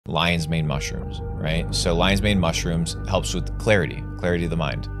lion's mane mushrooms, right? So lion's mane mushrooms helps with clarity of the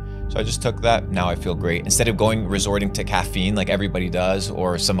mind. So I just took that. Now I feel great. Instead of resorting to caffeine like everybody does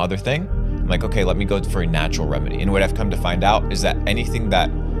or some other thing, I'm like, okay, let me go for a natural remedy. And what I've come to find out is that anything that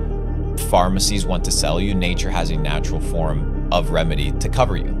pharmacies want to sell you, nature has a natural form of remedy to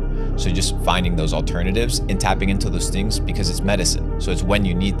cover you. So just finding those alternatives and tapping into those things, because it's medicine. So it's when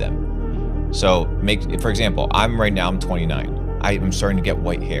you need them. So for example, I'm 29. I'm starting to get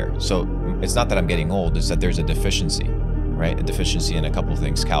white hair. So it's not that I'm getting old, it's that there's a deficiency, right? A deficiency in a couple of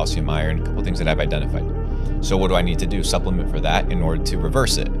things, calcium, iron, a couple of things that I've identified. So what do I need to do? Supplement for that in order to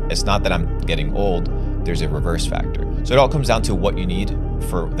reverse it. It's not that I'm getting old, there's a reverse factor. So it all comes down to what you need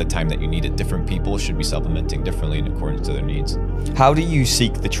for the time that you need it. Different people should be supplementing differently in accordance to their needs. How do you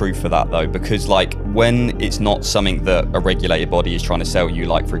seek the truth for that though? Because like when it's not something that a regulated body is trying to sell you,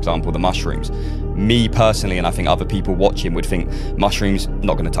 like for example, the mushrooms, me personally, and I think other people watching would think mushrooms,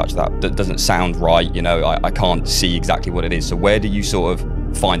 not going to touch that. That doesn't sound right. You know, I can't see exactly what it is. So where do you sort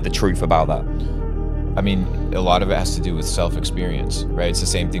of find the truth about that? I mean, a lot of it has to do with self-experience, right? It's the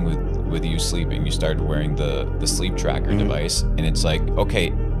same thing with you sleeping. You started wearing the sleep tracker device, and it's like, okay,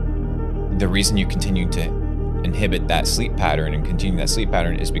 the reason you continue to inhibit that sleep pattern and continue that sleep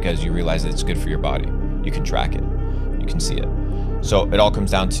pattern is because you realize that it's good for your body. You can track it, you can see it. So it all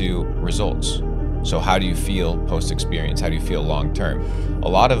comes down to results. So how do you feel post-experience? How do you feel long-term? A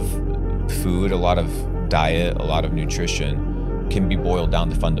lot of food, a lot of diet, a lot of nutrition can be boiled down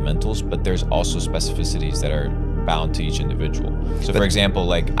to fundamentals, but there's also specificities that are bound to each individual. So for example,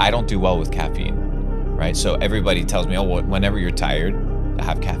 like I don't do well with caffeine, right? So everybody tells me, oh, well, whenever you're tired,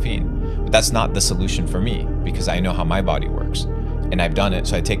 have caffeine. But that's not the solution for me, because I know how my body works. And I've done it.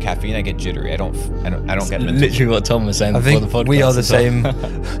 So I take caffeine, I get jittery. I don't get mental. Literally what Tom was saying before the podcast. We are the same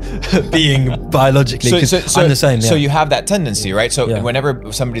being biologically. I'm the same. Yeah. So you have that tendency, right? So whenever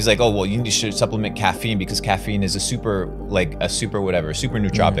somebody's like, oh, well, you should supplement caffeine because caffeine is a super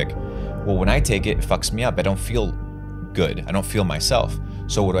nootropic. Well, when I take it, it fucks me up. I don't feel good. I don't feel myself.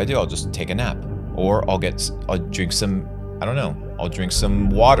 So what do? I'll just take a nap, or I'll drink some, I don't know, I'll drink some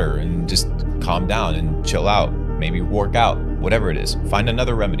water and just calm down and chill out. Maybe work out, whatever it is. Find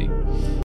another remedy.